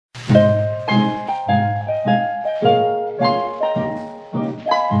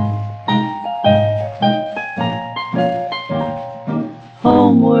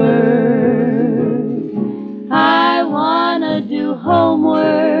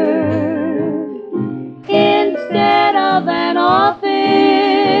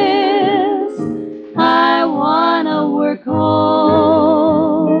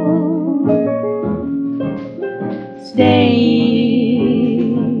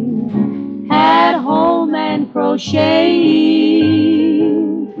crocheting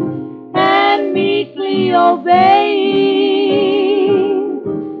and meekly obeying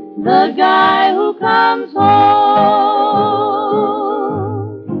the guy who comes home.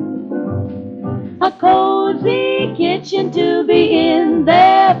 A cozy kitchen to be in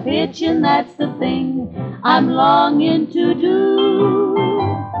there pitching, that's the thing I'm longing to do.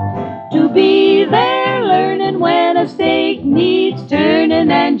 To be there learning when a steak needs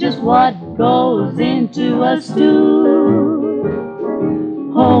turning and just what goes into a stew.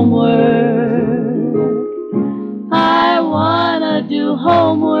 Homework, I wanna do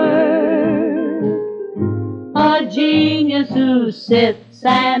homework. A genius who sits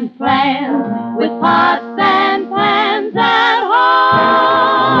and plans with pots and pans at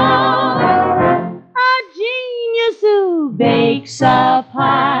home. A genius who bakes a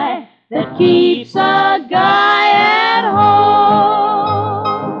pie that keeps a guy at home.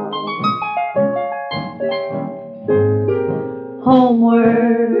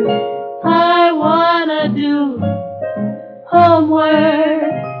 Homework, I wanna do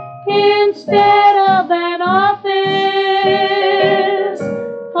homework instead of an office.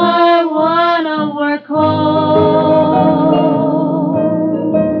 I wanna work home.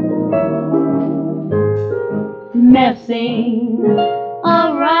 Messing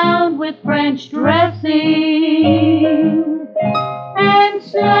around with French dressing and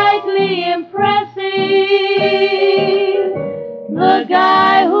slightly impressing the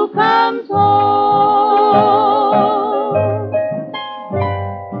guy who comes home.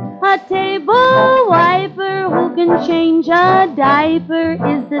 A table wiper who can change a diaper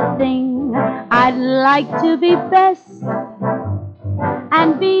is the thing I'd like to be best,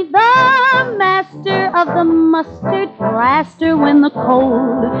 and be the master of the mustard plaster when the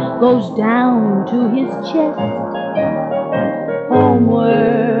cold goes down to his chest.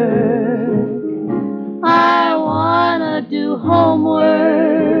 Homework, I wanna do homework.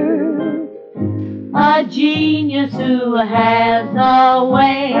 A genius who has a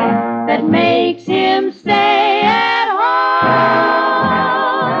way that makes him stay at home.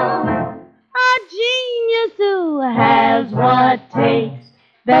 A genius who has what takes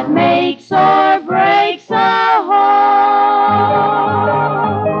that makes all